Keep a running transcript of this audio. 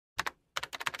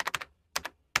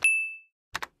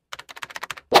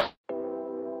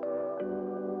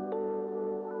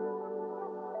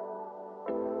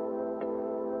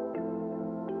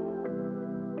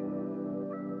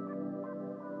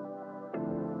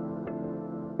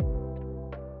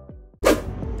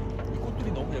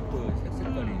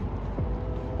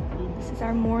This is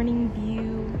our morning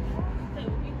view.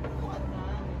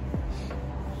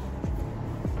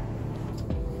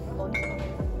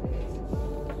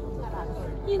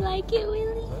 You like it,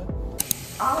 Willie?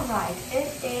 Alright,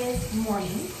 it is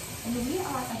morning and we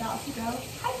are about to go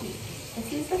hiking.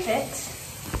 This is the fit.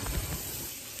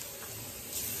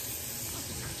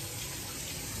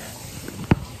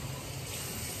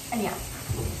 And yeah,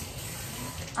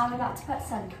 I'm about to put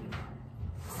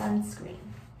sunscreen.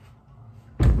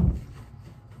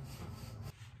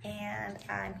 And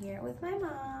I'm here with my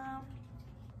mom.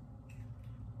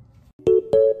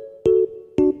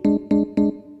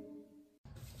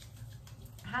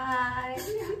 Hi.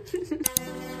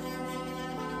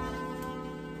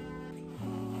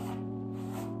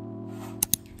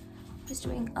 Just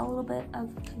doing a little bit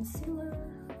of concealer.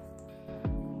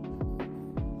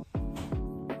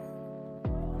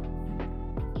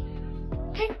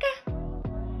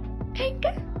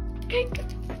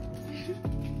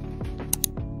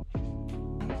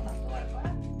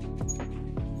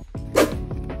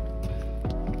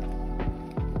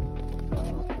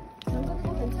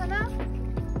 괜찮아?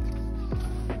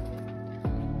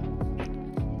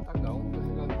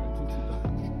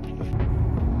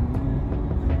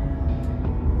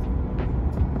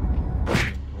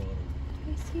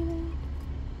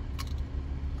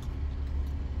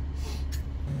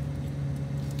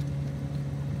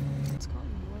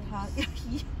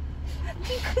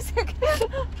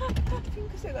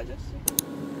 핑크색 아저씨.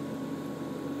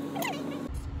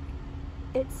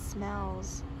 It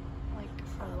smells like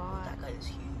a lot. That guy is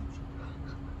huge.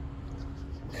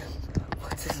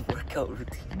 What's his workout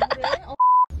routine?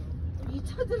 이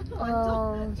차들은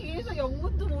완전 뒤에서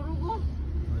영문도 모르고.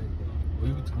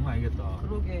 이거 장난 아니겠다.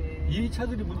 그러게. 이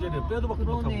차들이 문제네. 빼도 박도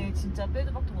못하고. 그러네. 진짜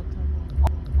빼도 박도 못하고.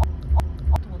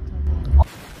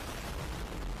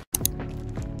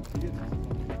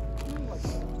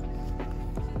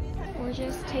 We're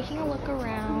just taking a look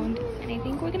around, and I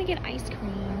think we're gonna get ice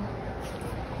cream.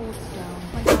 Cold Stone.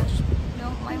 Oh my gosh,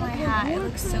 don't mind my hat. It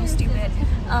looks so stupid.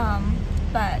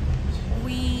 But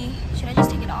should I just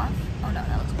take it off? Oh no,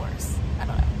 that looks worse. I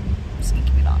don't know. I'm just gonna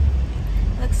keep it on.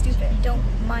 It looks stupid. Don't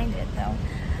mind it though.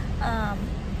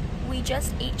 We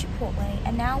just ate Chipotle,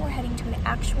 and now we're heading to an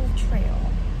actual trail.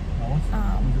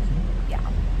 Yeah,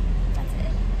 that's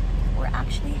it. We're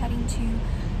actually heading to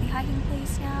the hiking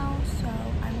place now, so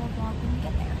I will vlog when we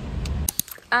get there.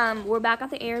 We're back at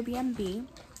the Airbnb,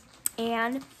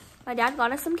 and my dad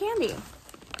got us some candy.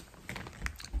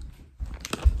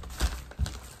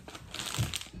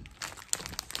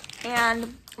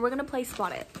 And we're gonna play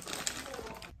Spot It.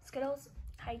 Skittles,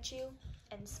 Haichu,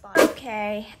 and Spot It.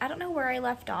 Okay, I don't know where I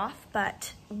left off,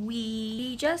 but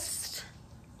we just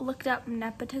looked up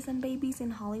nepotism babies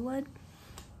in Hollywood.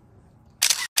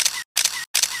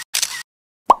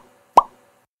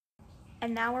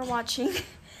 And now we're watching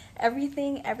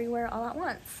Everything Everywhere All at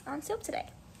Once on Soap Today.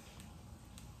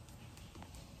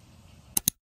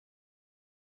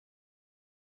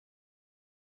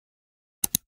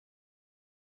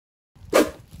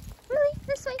 Really?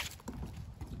 This way.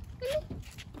 Really?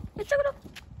 Let's go.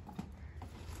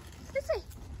 This way.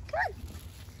 Come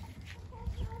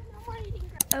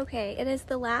on. Okay, it is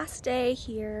the last day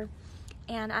here,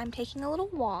 and I'm taking a little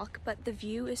walk, but the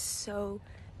view is so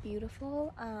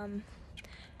beautiful.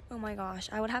 Oh my gosh,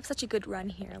 I would have such a good run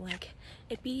here. Like,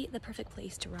 it'd be the perfect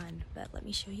place to run, but let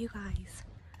me show you guys.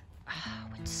 Oh,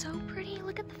 it's so pretty.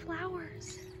 Look at the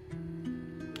flowers.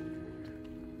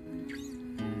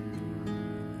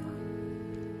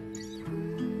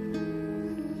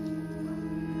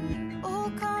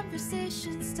 Old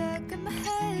conversations stuck in my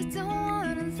head. Don't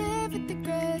wanna live with the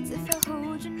creds. If I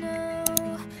hold you now,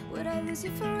 would I lose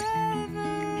you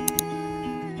forever?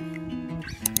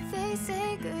 They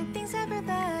say good things never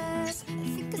last. I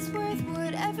think it's worth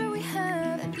whatever we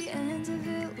have. At the end of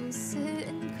it, we'll sit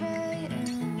and cry.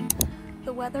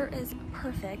 The weather is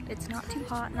perfect. It's not too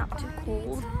hot, not too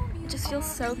cold. It just feels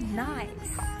so nice.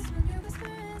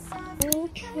 Little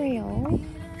trail.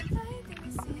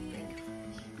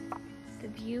 The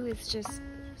view is just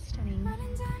stunning.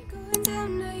 Going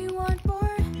down, now you want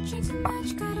more. Drink too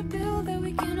much, got a bill that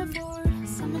we can afford.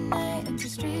 Summer night, empty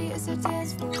street is our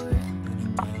dance floor.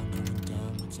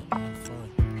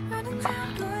 Running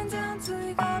down, going down till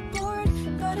we got bored.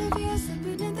 Got a view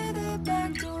slipping in through the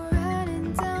back door.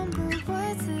 Riding down, but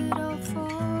what's it all for?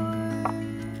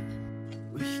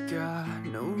 We got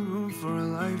no room for a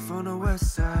life on the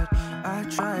west side. I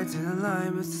tried to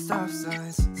align with the stop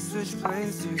signs. Switch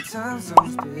planes 2 time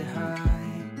zones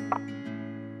behind.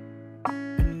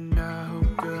 And I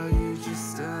hope, girl, you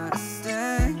just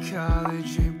understand.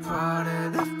 College ain't part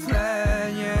of the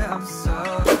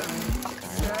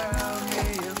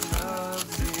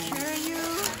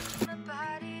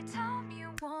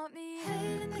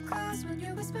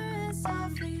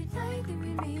softly, like that we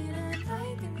meet it,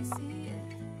 like that we see it.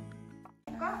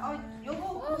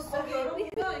 여보 거기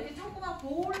열어보면 이렇게 조그만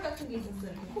볼 같은 게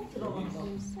있었어요. 콕 들어간 거.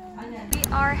 아니야. We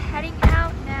are heading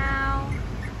out now.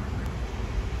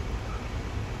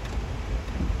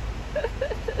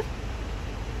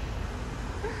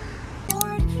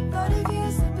 Thought of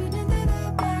you slipping into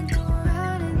the back door,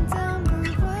 running down the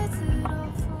woods it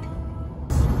all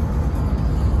falls.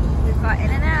 We've got in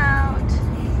and out.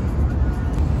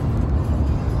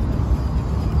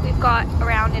 We've got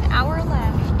around an hour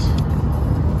left.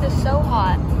 It's so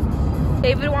hot.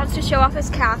 David wants to show off his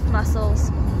calf muscles.